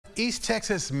East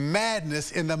Texas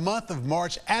madness in the month of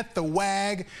March at the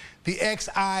WAG, the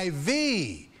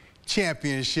XIV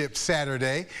Championship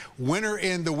Saturday. Winner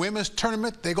in the women's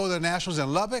tournament, they go to the Nationals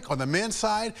in Lubbock. On the men's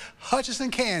side, Hutchinson,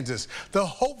 Kansas, the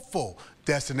hopeful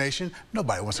destination.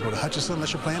 Nobody wants to go to Hutchinson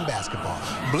unless you're playing basketball.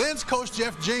 Blinn's coach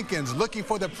Jeff Jenkins looking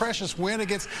for the precious win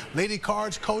against Lady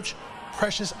Cards coach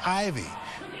Precious Ivy.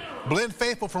 Blinn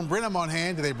faithful from Brenham on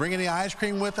hand. Do they bring any ice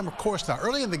cream with them? Of course not.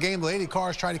 Early in the game, the Lady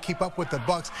Cards try to keep up with the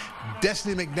Bucks.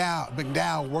 Destiny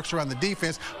McDowell works around the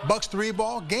defense. Bucks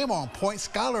 3-ball, game on point.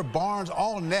 Skylar Barnes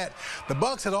all net. The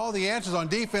Bucks had all the answers on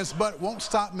defense, but won't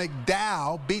stop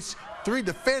McDowell. Beats 3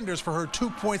 defenders for her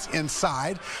 2 points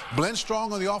inside. Blinn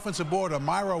strong on the offensive board.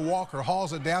 Amira Walker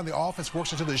hauls it down. The offense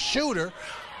works into the shooter.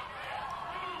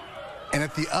 And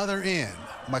at the other end,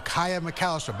 Micaiah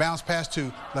McAllister bounce pass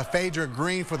to LaPhaedra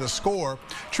Green for the score.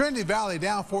 Trinity Valley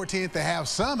down 14 at the half.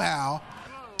 Somehow,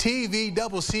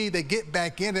 TVCC, they get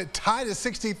back in it, tied at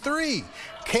 63.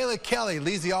 Kayla Kelly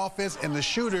leads the offense, and the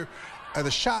shooter,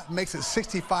 the shot makes it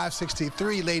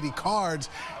 65-63. Lady Cards,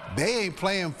 they ain't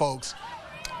playing, folks.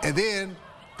 And then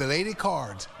the Lady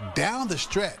Cards, down the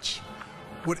stretch,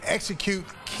 would execute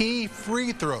key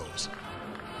free throws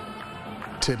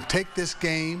to take this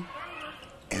game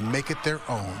and make it their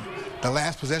own. The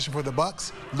last possession for the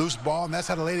Bucks, loose ball, and that's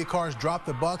how the Lady Cards drop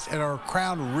the Bucks and are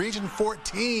crowned Region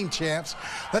 14 champs.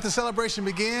 Let the celebration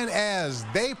begin as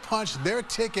they punch their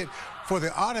ticket for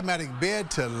the automatic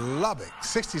bid to Lubbock.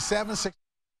 67-60.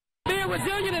 Being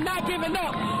resilient and not giving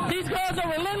up. These girls are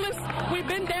relentless. We've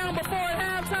been down before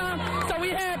at halftime, so we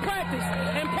had practice.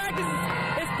 And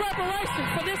practice is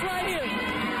preparation for this right here.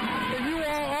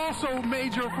 Also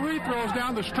made your free throws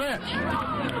down the stretch.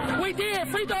 We did.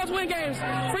 Free throws win games.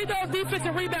 Free throws, defense,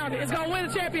 and rebounding. It's going to win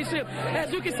the championship,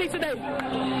 as you can see today.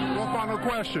 One final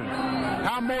question.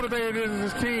 How motivated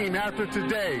is this team after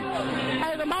today?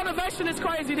 Hey, the motivation is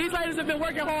crazy. These ladies have been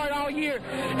working hard all year,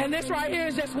 and this right here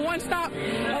is just one stop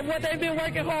of what they've been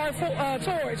working hard for,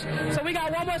 towards. So we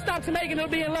got one more stop to make, and it'll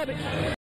be in Lubbock.